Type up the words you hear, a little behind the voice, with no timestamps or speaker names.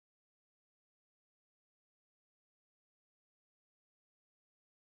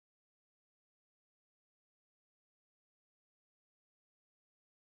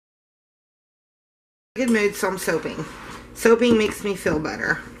Good mood, so I'm soaping. Soaping makes me feel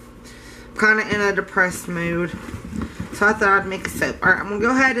better. I'm kind of in a depressed mood, so I thought I'd make a soap. Alright, I'm going to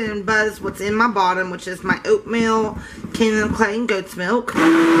go ahead and buzz what's in my bottom, which is my oatmeal, Canyon Clay, and goat's milk.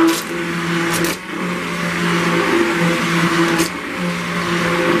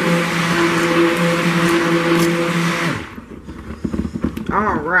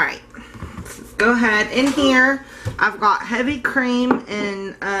 Alright, let's go ahead. In here, I've got heavy cream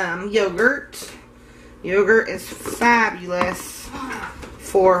and yogurt. Yogurt is fabulous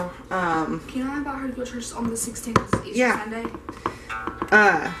for, Can I buy her to go to church on the 16th? Easter yeah. Sunday?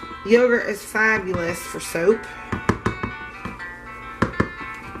 Yogurt is fabulous for soap.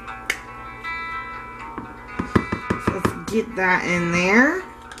 So let's get that in there.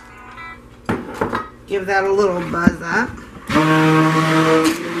 Give that a little buzz up.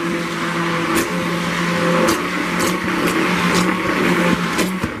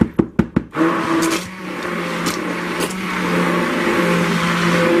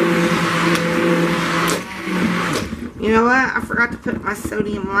 You know what? I forgot to put my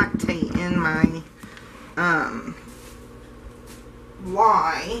sodium lactate in my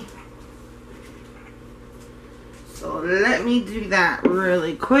lye. So let me do that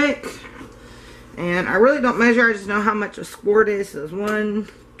really quick. And I really don't measure, I just know how much a squirt is. So it's 1,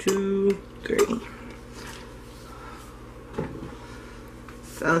 2, 3.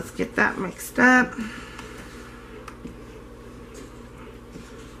 So let's get that mixed up.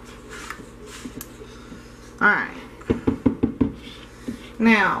 Alright.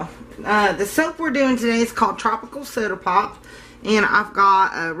 Now, the soap we're doing today is called Tropical Soda Pop. And I've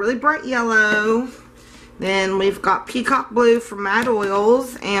got a really bright yellow. Then we've got Peacock Blue from Mad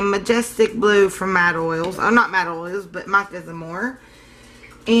Oils and Majestic Blue from Mad Oils. Oh, not Mad Oils, but Mike Does More.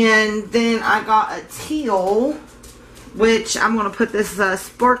 And then I got a teal, which I'm going to put this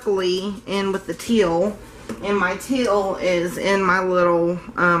sparkly in with the teal. And my teal is in my little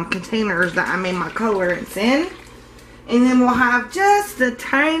containers that I made my colorants in. And then we'll have just a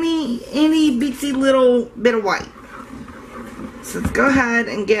tiny, itty bitsy little bit of white. So let's go ahead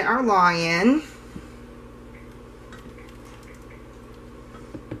and get our lye in.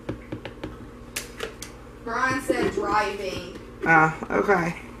 Brian said driving. Oh,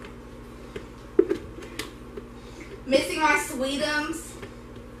 okay. Missing my sweetums.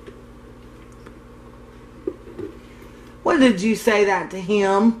 What did you say that to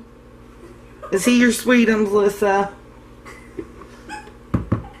him? Is he your sweetums, Lissa?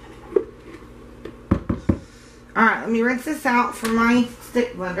 Alright, let me rinse this out from my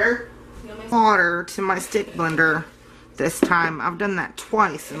stick blender. Water to my stick blender this time. I've done that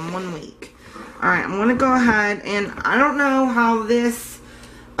twice in 1 week. Alright, I'm going to go ahead and I don't know how this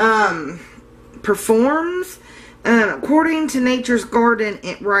performs. According to Nature's Garden,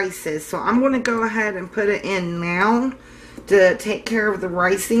 it rices. So I'm going to go ahead and put it in now to take care of the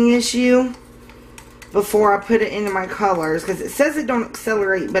ricing issue before I put it into my colors. Because it says it don't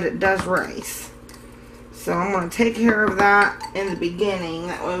accelerate, but it does rice. So I'm going to take care of that in the beginning.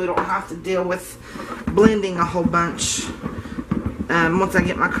 That way we don't have to deal with blending a whole bunch once I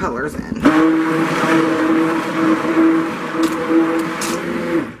get my colors in.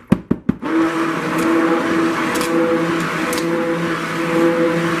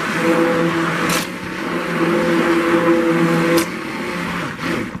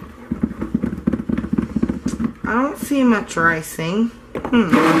 I don't see much ricing.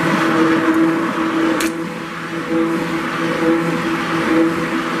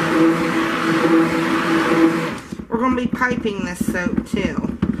 We're going to be piping this soap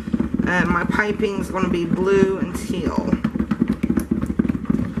too. My piping is going to be blue and teal.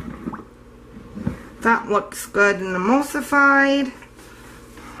 That looks good and emulsified.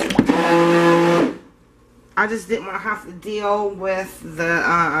 I just didn't want to have to deal with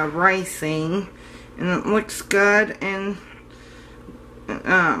the ricing. And it looks good and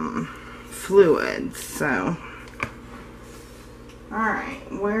fluid. So,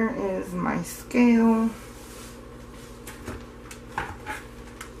 alright, where is my scale?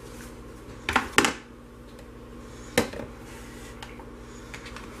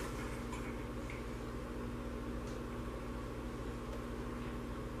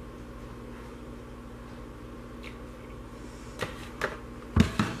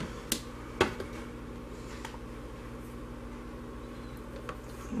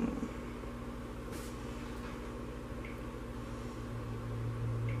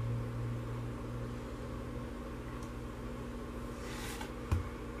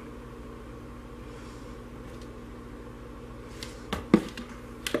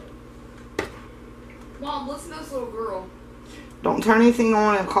 Mom, listen to this little girl. Don't turn anything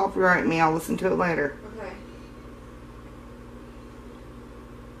on and copyright me. I'll listen to it later.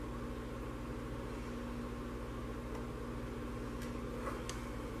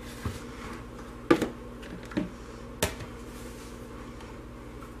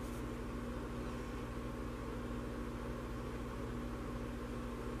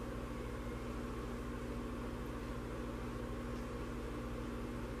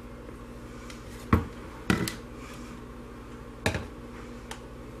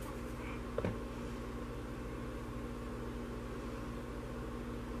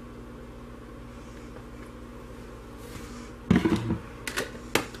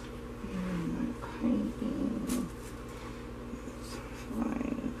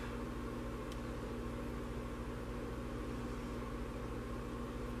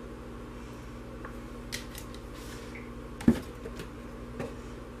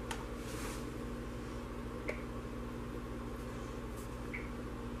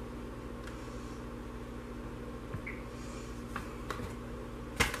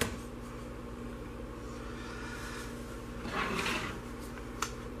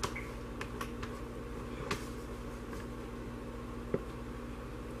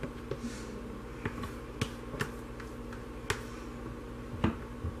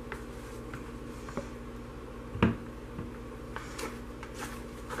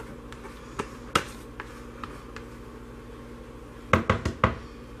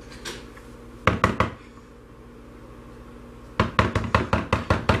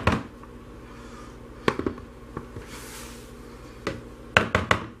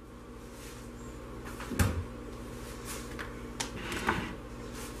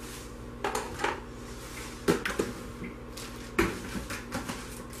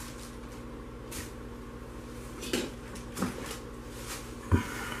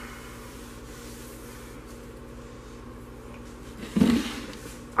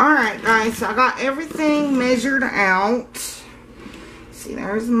 Alright guys, so I got everything measured out. See,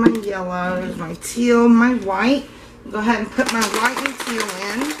 there's my yellow, there's my teal, my white. Go ahead and put my white and teal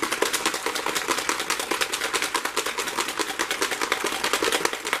in.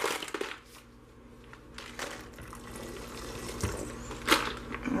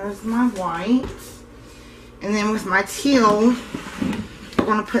 There's my white. And then with my teal, we're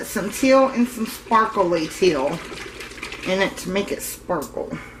going to put some teal and some sparkly teal in it to make it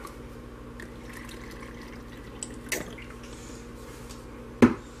sparkle.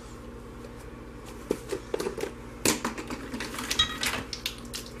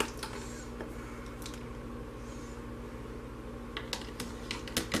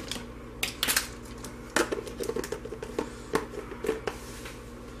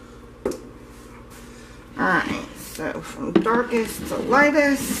 Alright, so from darkest to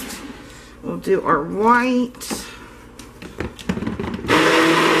lightest, we'll do our white.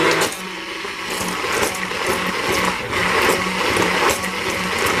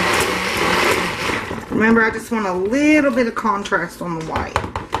 Remember, I just want a little bit of contrast on the white.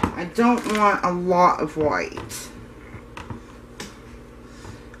 I don't want a lot of white.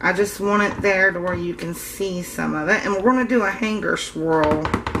 I just want it there to where you can see some of it. And we're going to do a hanger swirl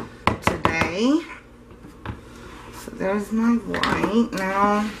today. So there's my white.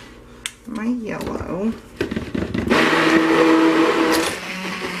 Now my yellow.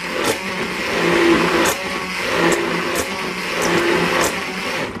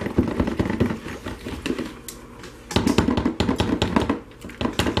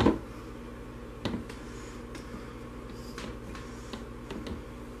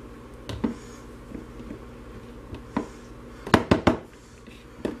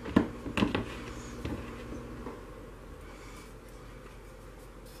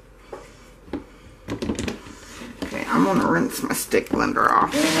 I'm going to rinse my stick blender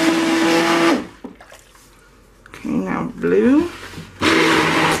off. Okay, now blue.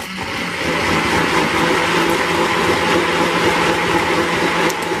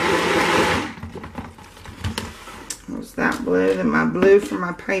 There's that blue, then my blue for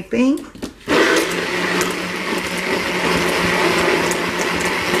my piping.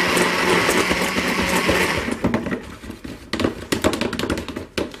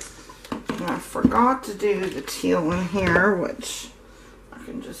 Forgot to do the teal in here, which I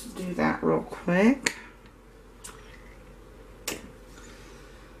can just do that real quick.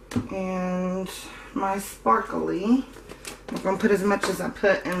 And my sparkly, I'm going to put as much as I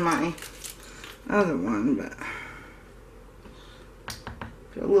put in my other one, but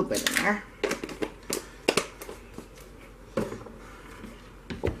put a little bit in there.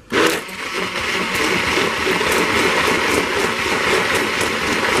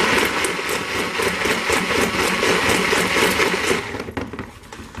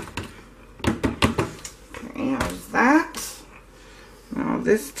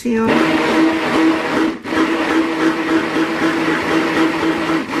 This teal.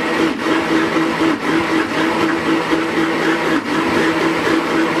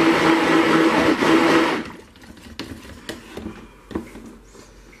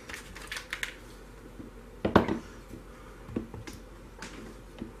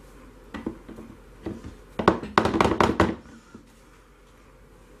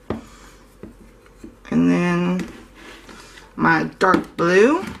 And then my dark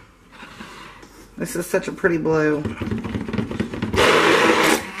blue. This is such a pretty blue.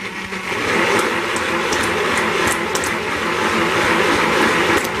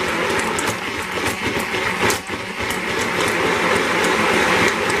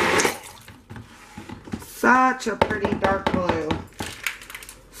 Such a pretty dark blue.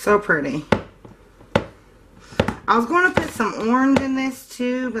 So pretty. I was going to put some orange in this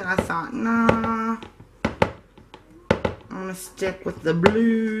too, but I thought, nah. I'm going to stick with the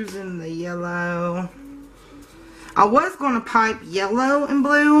blues and the yellow. I was going to pipe yellow and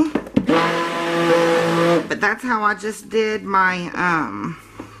blue, but that's how I just did my,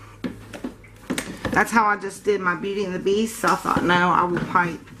 Beauty and the Beast. So I thought, no, I will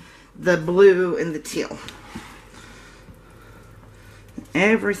pipe the blue and the teal.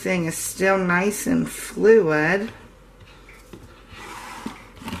 Everything is still nice and fluid.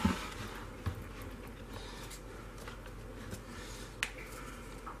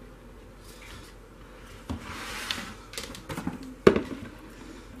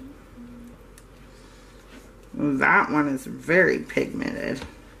 That one is very pigmented.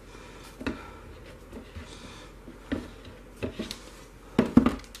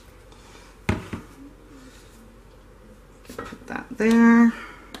 Put that there.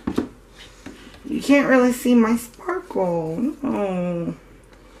 You can't really see my sparkle. Oh.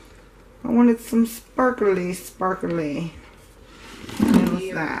 wanted some sparkly. And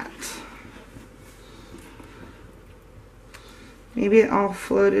with that. Maybe it all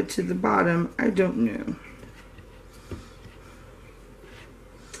floated to the bottom. I don't know.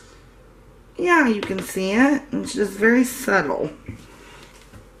 Yeah, you can see it. It's just very subtle.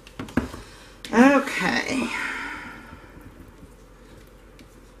 Okay.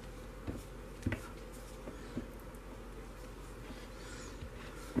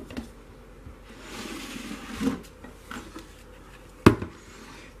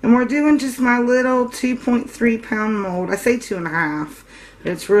 And we're doing just my little 2.3 pound mold. I say 2.5,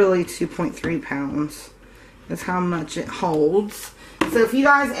 but it's really 2.3 pounds. That's how much it holds. So if you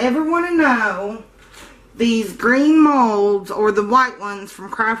guys ever want to know these green molds or the white ones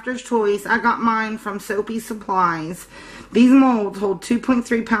from Crafter's Choice, I got mine from Soapy Supplies. These molds hold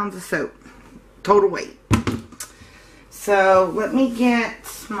 2.3 pounds of soap, total weight. So let me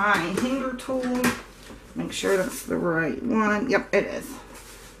get my hanger tool. Make sure that's the right one. Yep, it is.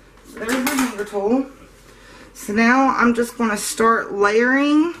 So there's my hanger tool. So now I'm just going to start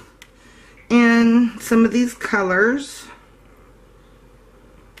layering in some of these colors.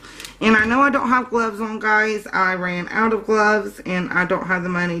 And I know I don't have gloves on, guys. I ran out of gloves and I don't have the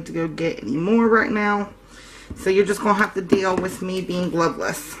money to go get any more right now. So you're just going to have to deal with me being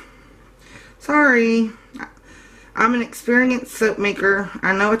gloveless. Sorry. I'm an experienced soap maker.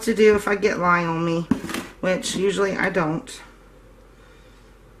 I know what to do if I get lye on me, which usually I don't.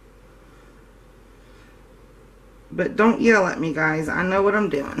 But don't yell at me, guys. I know what I'm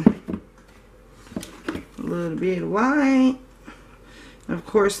doing. A little bit of white. Of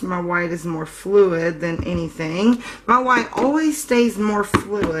course, my white is more fluid than anything. My white always stays more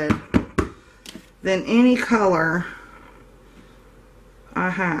fluid than any color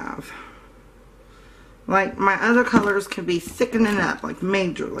I have. Like, my other colors can be thickening up, like,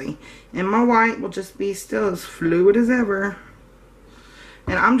 majorly. And my white will just be still as fluid as ever.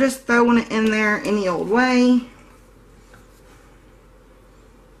 And I'm just throwing it in there any old way.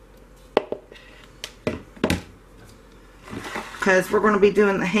 Because we're going to be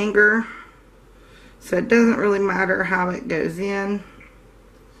doing the hanger. So it doesn't really matter how it goes in.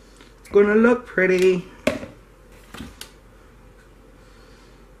 It's going to look pretty.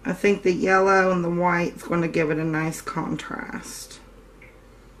 I think the yellow and the white is going to give it a nice contrast.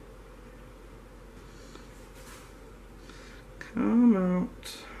 Come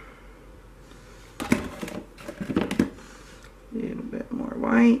out. A little bit more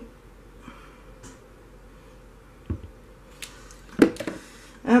white.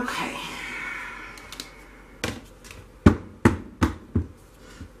 Okay.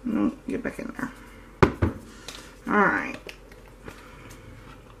 No, get back in there. Alright.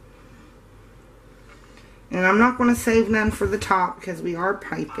 And I'm not going to save none for the top because we are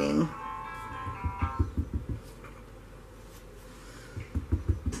piping.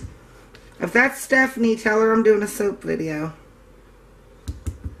 If that's Stephanie, tell her I'm doing a soap video.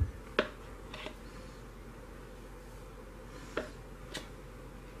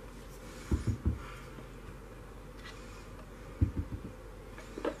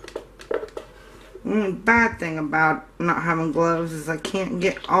 The only bad thing about not having gloves is I can't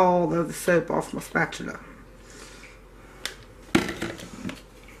get all of the soap off my spatula.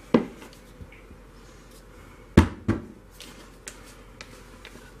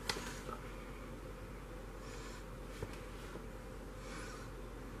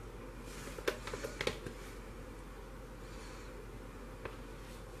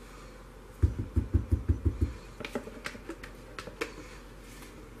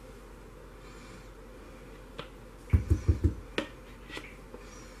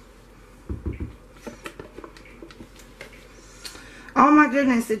 Oh my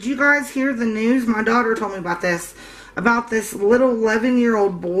goodness, did you guys hear the news? My daughter told me about this little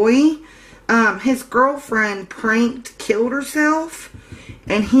 11-year-old boy. His girlfriend killed herself,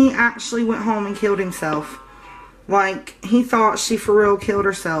 and he actually went home and killed himself. Like, he thought she for real killed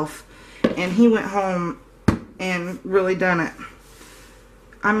herself, and he went home and really done it.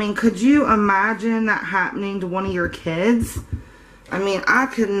 I mean, could you imagine that happening to one of your kids? I mean, I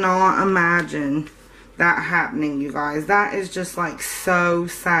could not imagine that happening, you guys. That is just like so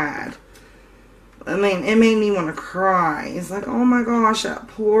sad. I mean, it made me want to cry. It's like, oh my gosh, that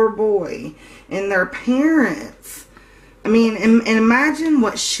poor boy and their parents. I mean, and imagine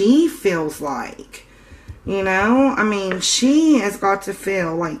what she feels like. You know, I mean, she has got to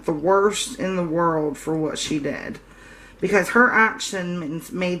feel like the worst in the world for what she did, because her action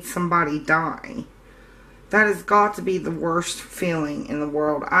made somebody die. That has got to be the worst feeling in the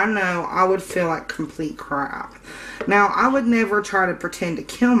world. I know I would feel like complete crap. Now, I would never try to pretend to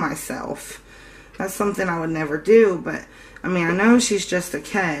kill myself. That's something I would never do. But, I mean, I know she's just a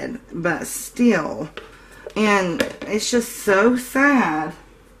kid. But still. And it's just so sad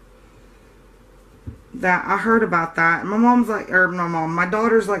that I heard about that. And my mom's like, or no, Mom, my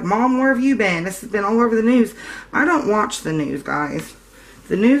daughter's like, Mom, where have you been? This has been all over the news. I don't watch the news, guys.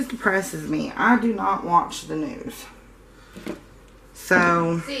 The news depresses me. I do not watch the news.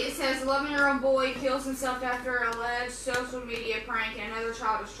 So. See, it says 11-year-old boy kills himself after an alleged social media prank and another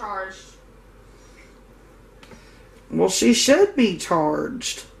child is charged. Well, she should be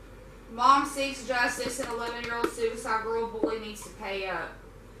charged. Mom seeks justice and 11-year-old suicide girl bully needs to pay up.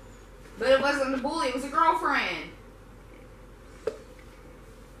 But it wasn't a bully, it was a girlfriend.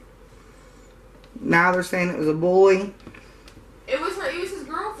 Now they're saying it was a bully. It was his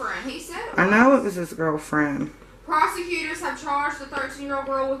girlfriend. He said it was. I know it was his girlfriend. Prosecutors have charged the 13-year-old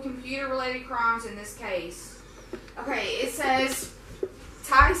girl with computer-related crimes in this case. Okay, it says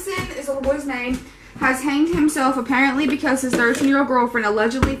Tyson is the boy's name. Has hanged himself apparently because his 13-year-old girlfriend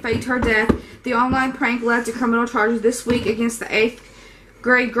allegedly faked her death. The online prank led to criminal charges this week against the 8th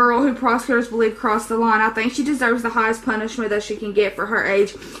grade girl who prosecutors believe crossed the line. I think she deserves the highest punishment that she can get for her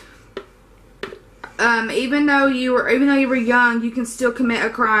age. Even though you were young, you can still commit a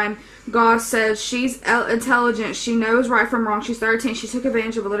crime. God says she's intelligent. She knows right from wrong. She's 13. She took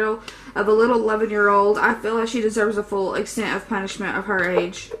advantage of a little 11-year-old. I feel like she deserves the full extent of punishment of her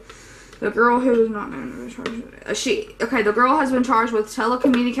age. The girl who is not known to be charged. The girl has been charged with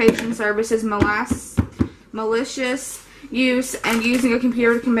telecommunication services, malicious use, and using a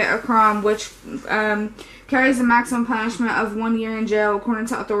computer to commit a crime, which carries the maximum punishment of 1 year in jail. According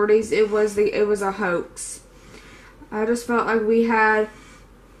to authorities, it was a hoax. I just felt like we had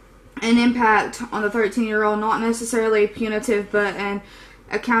an impact on the 13-year-old, not necessarily punitive, but an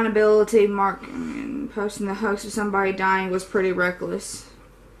accountability mark. And posting the hoax of somebody dying was pretty reckless.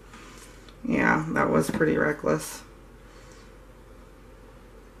 Yeah, that was pretty reckless.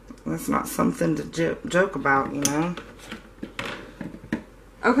 That's not something to joke about, you know.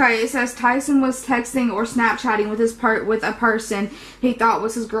 Okay, it says Tyson was texting or Snapchatting with a person he thought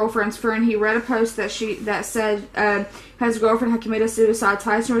was his girlfriend's friend. He read a post that said his girlfriend had committed suicide.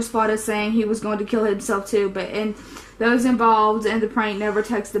 Tyson responded saying he was going to kill himself too, but those involved in the prank never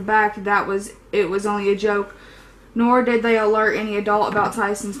texted back. It was only a joke. Nor did they alert any adult about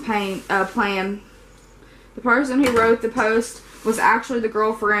Tyson's plan. The person who wrote the post was actually the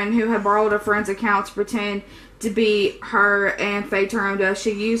girlfriend who had borrowed a friend's account to pretend to be her and faked her own death.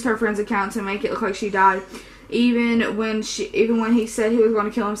 She used her friend's account to make it look like she died. Even when he said he was going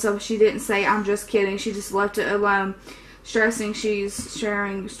to kill himself, she didn't say, "I'm just kidding." She just left it alone, stressing she's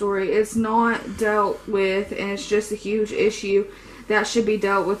sharing the story. It's not dealt with, and it's just a huge issue that should be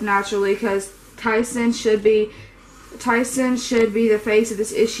dealt with naturally, because Tyson should be the face of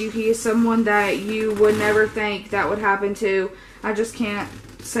this issue. He is someone that you would never think that would happen to. I just can't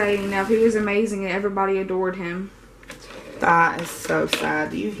say enough. He was amazing and everybody adored him. That is so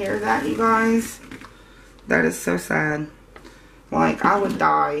sad. Do you hear that, you guys? That is so sad. Like, I would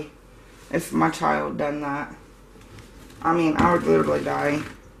die if my child done that. I mean, I would literally die.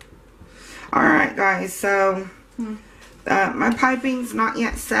 Alright, guys, so my piping's not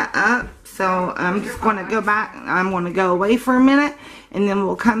yet set up. So I'm just going to go back. I'm going to go away for a minute, and then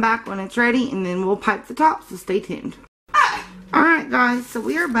we'll come back when it's ready, and then we'll pipe the top. So stay tuned. Alright, guys, so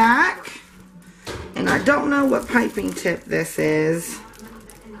we are back. And I don't know what piping tip this is.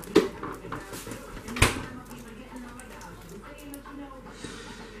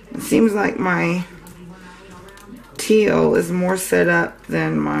 It seems like my teal is more set up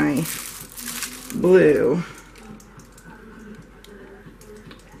than my blue.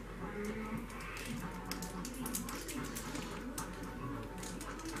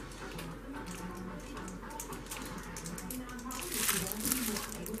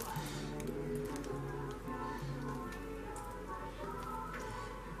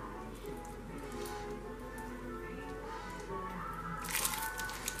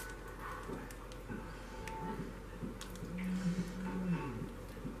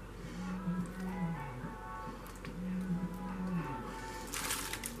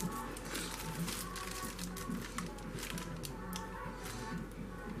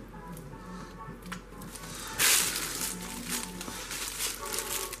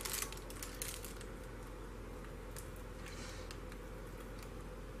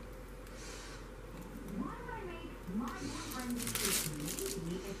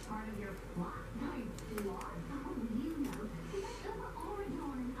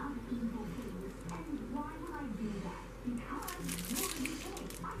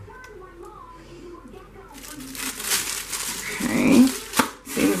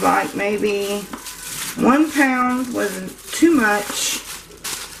 like maybe 1 pound wasn't too much,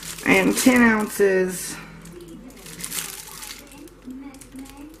 and 10 ounces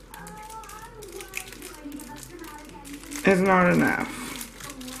is not enough.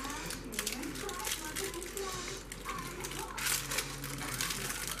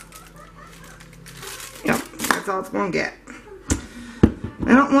 Yep, that's all it's going to get.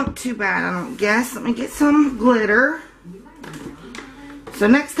 I don't want too bad, I don't guess. Let me get some glitter. So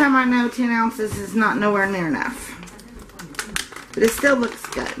next time I know 10 ounces is not nowhere near enough. But it still looks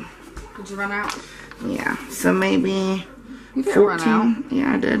good. Did you run out? Yeah, so maybe you did 14. Run out.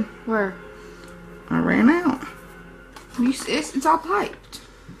 Yeah, I did. Where? I ran out. It's all piped.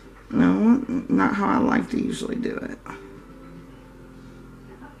 No, not how I like to usually do it.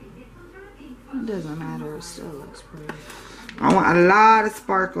 It doesn't matter. It still looks pretty. I want a lot of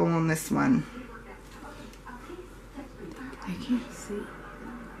sparkle on this one. I can't see.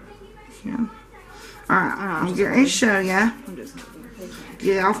 Yeah. Alright, I'm getting ready to show ya.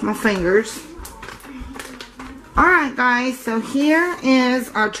 Get it off my fingers. Alright guys, so here is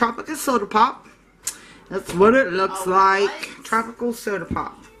our tropical soda pop. That's what it looks like. What? Tropical soda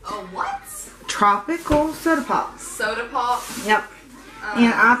pop. Oh, what? Tropical soda pop. Soda pop? Yep.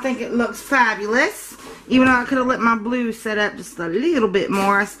 And I think it looks fabulous. Even though I could have let my blue set up just a little bit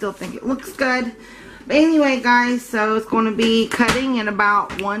more, I still think it looks good. But anyway, guys, so it's going to be cutting in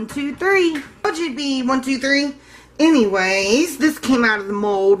about 1, 2, 3. What should be 1, 2, 3? Anyways, this came out of the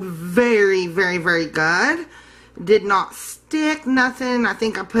mold very, very, very good. Did not stick, nothing. I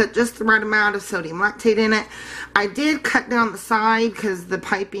think I put just the right amount of sodium lactate in it. I did cut down the side because the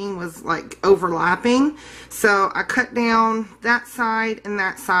piping was like overlapping. So I cut down that side and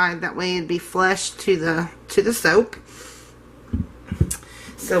that side. That way it'd be flush to the soap.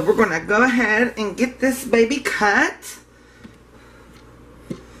 So we're going to go ahead and get this baby cut.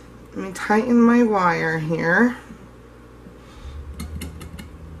 Let me tighten my wire here.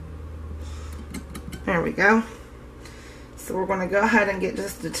 There we go. So we're going to go ahead and get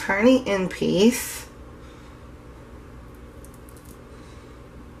just a tiny end piece.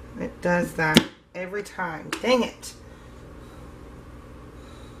 It does that every time. Dang it.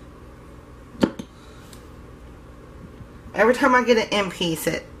 Every time I get an end piece,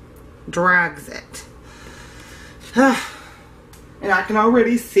 it drags it. And I can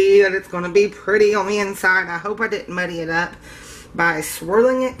already see that it's going to be pretty on the inside. I hope I didn't muddy it up by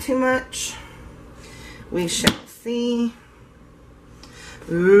swirling it too much. We shall see.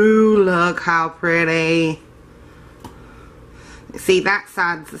 Ooh, look how pretty. See, that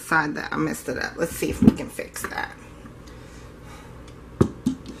side's the side that I messed it up. Let's see if we can fix that.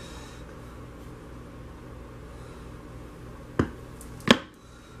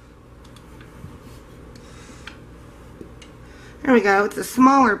 There we go. It's a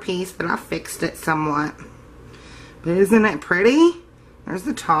smaller piece, but I fixed it somewhat. But isn't it pretty? There's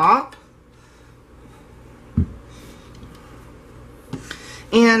the top.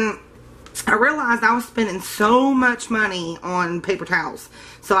 And I realized I was spending so much money on paper towels.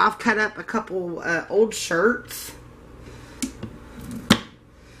 So I've cut up a couple old shirts.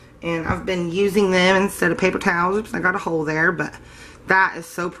 And I've been using them instead of paper towels. Oops, I got a hole there. But that is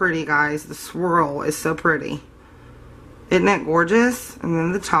so pretty, guys. The swirl is so pretty. Isn't that gorgeous? And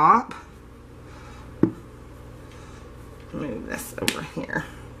then the top. Move this over here.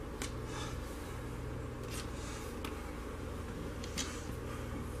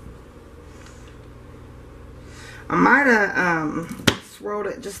 I might have swirled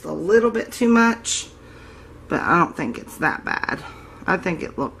it just a little bit too much, but I don't think it's that bad. I think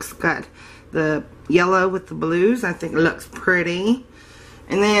it looks good. The yellow with the blues, I think it looks pretty.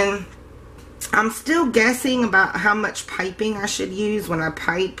 And then I'm still guessing about how much piping I should use when I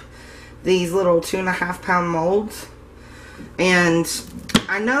pipe these little 2.5 pound molds. And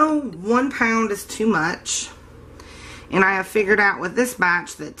I know 1 pound is too much. And I have figured out with this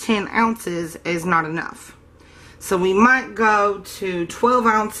batch that 10 ounces is not enough. So we might go to 12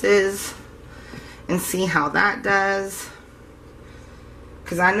 ounces and see how that does.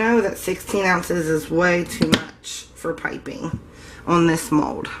 Because I know that 16 ounces is way too much for piping on this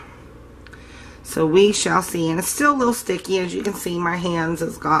mold. So we shall see. And it's still a little sticky. As you can see, my hands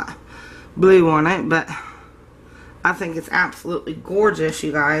has got blue on it. But I think it's absolutely gorgeous,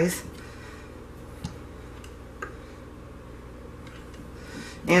 you guys.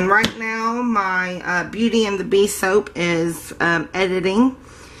 And right now, my Beauty and the Beast soap is editing.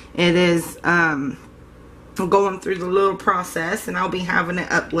 It is going through the little process, and I'll be having it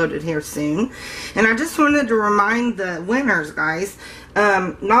uploaded here soon. And I just wanted to remind the winners, guys,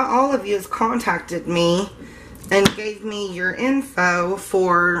 not all of you has contacted me and gave me your info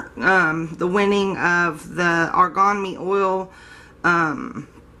for the winning of the Argan Me oil, the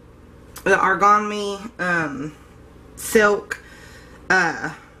Argan Me silk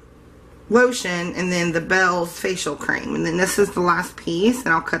lotion, and then the Belle's facial cream. And then this is the last piece,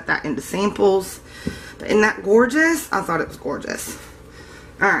 and I'll cut that into samples. But isn't that gorgeous? I thought it was gorgeous.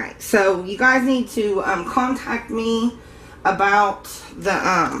 Alright, so you guys need to contact me about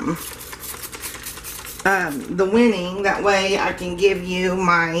the winning. That way I can give you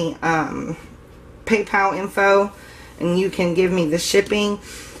my PayPal info, and you can give me the shipping.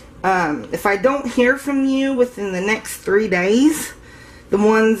 If I don't hear from you within the next 3 days, the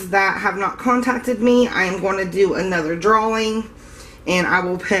ones that have not contacted me, I am going to do another drawing, and I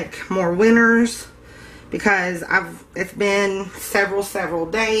will pick more winners, because it's been several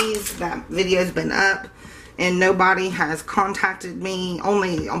days that video's been up and nobody has contacted me.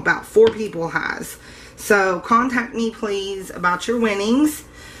 Only about 4 people has. So contact me please about your winnings.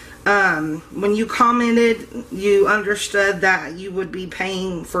 When you commented, you understood that you would be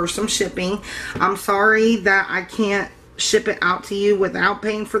paying for some shipping. I'm sorry that I can't ship it out to you without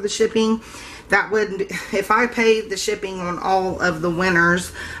paying for the shipping. That would, if I paid the shipping on all of the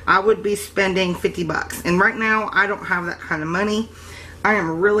winners, I would be spending 50 bucks. And right now, I don't have that kind of money. I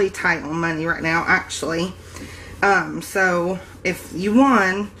am really tight on money right now, actually. So if you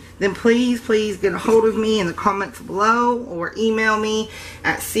won, then please get a hold of me in the comments below, or email me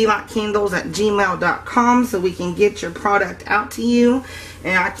at sealightcandles@gmail.com so we can get your product out to you,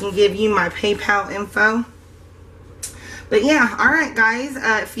 and I can give you my PayPal info. But yeah, alright guys,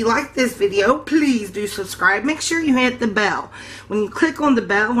 if you like this video, please do subscribe. Make sure you hit the bell. When you click on the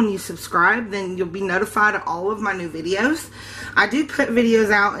bell, when you subscribe, then you'll be notified of all of my new videos. I do put videos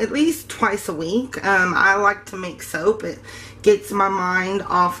out at least twice a week. I like to make soap. It gets my mind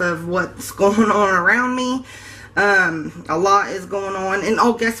off of what's going on around me. A lot is going on. And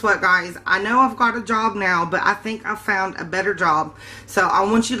oh, guess what guys, I know I've got a job now, but I think I found a better job. So I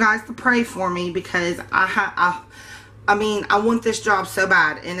want you guys to pray for me, because I mean, I want this job so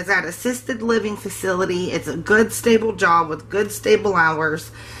bad, and it's at assisted living facility. It's a good, stable job with good, stable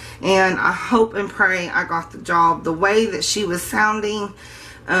hours, and I hope and pray I got the job. The way that she was sounding,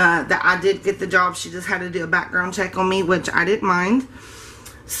 that I did get the job. She just had to do a background check on me, which I didn't mind.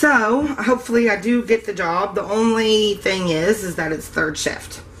 So, hopefully I do get the job. The only thing is that it's 3rd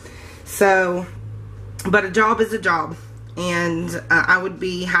shift. So, but a job is a job. And I would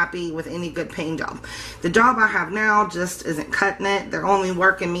be happy with any good paying job. The job I have now just isn't cutting it. They're only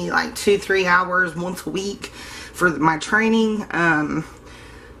working me like 2-3 hours once a week for my training. And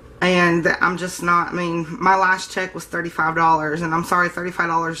I'm just not, I mean, my last check was $35, and I'm sorry,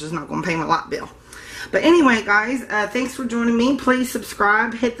 $35 is not going to pay my lot bill. But anyway, guys, thanks for joining me. Please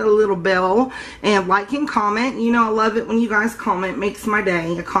subscribe, hit the little bell, and like and comment. You know I love it when you guys comment. It makes my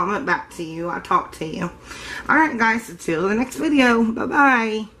day. I comment back to you. I talk to you. Alright, guys, until the next video.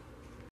 Bye-bye.